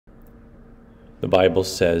The Bible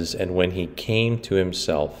says, "And when he came to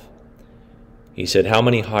himself, he said, 'How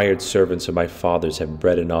many hired servants of my father's have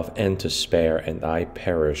bread enough and to spare, and I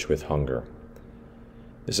perish with hunger?'"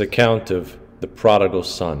 This account of the prodigal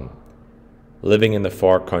son, living in the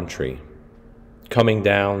far country, coming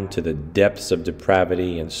down to the depths of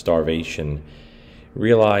depravity and starvation,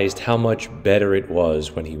 realized how much better it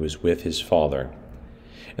was when he was with his father.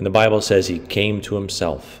 And the Bible says he came to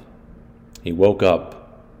himself. He woke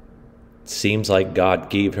up. It seems like God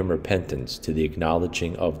gave him repentance to the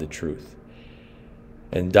acknowledging of the truth.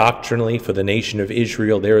 And doctrinally, for the nation of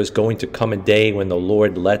Israel, there is going to come a day when the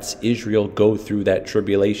Lord lets Israel go through that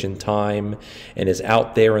tribulation time and is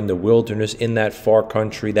out there in the wilderness in that far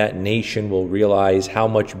country. That nation will realize how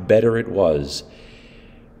much better it was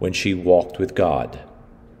when she walked with God.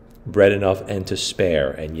 Bread enough and to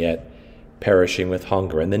spare, and yet perishing with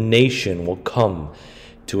hunger. And the nation will come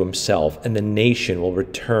to himself, and the nation will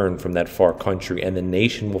return from that far country, and the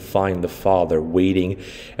nation will find the Father waiting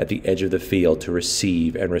at the edge of the field to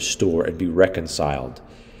receive and restore and be reconciled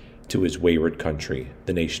to his wayward country,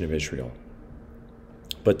 the nation of Israel.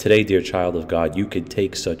 But today, dear child of God, you could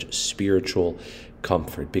take such spiritual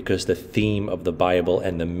comfort, because the theme of the Bible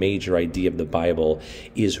and the major idea of the Bible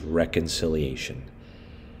is reconciliation.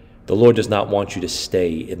 The Lord does not want you to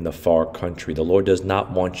stay in the far country. The Lord does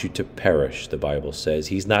not want you to perish, the Bible says.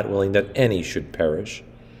 He's not willing that any should perish.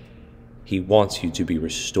 He wants you to be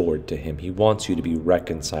restored to him. He wants you to be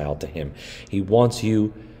reconciled to him. He wants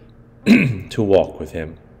you to walk with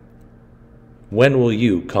him. When will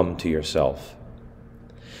you come to yourself?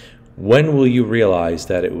 When will you realize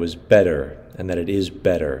that it was better and that it is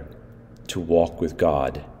better to walk with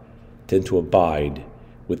God than to abide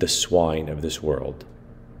with the swine of this world?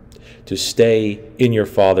 To stay in your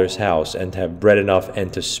Father's house and have bread enough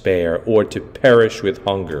and to spare, or to perish with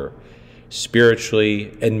hunger,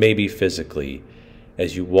 spiritually and maybe physically,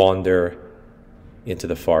 as you wander into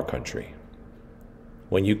the far country.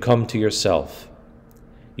 When you come to yourself,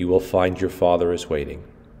 you will find your Father is waiting.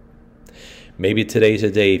 Maybe today's a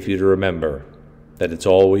day for you to remember that it's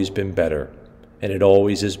always been better, and it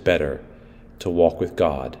always is better, to walk with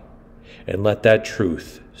God. And let that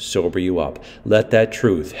truth sober you up. Let that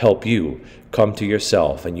truth help you come to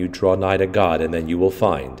yourself, and you draw nigh to God, and then you will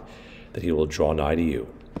find that he will draw nigh to you.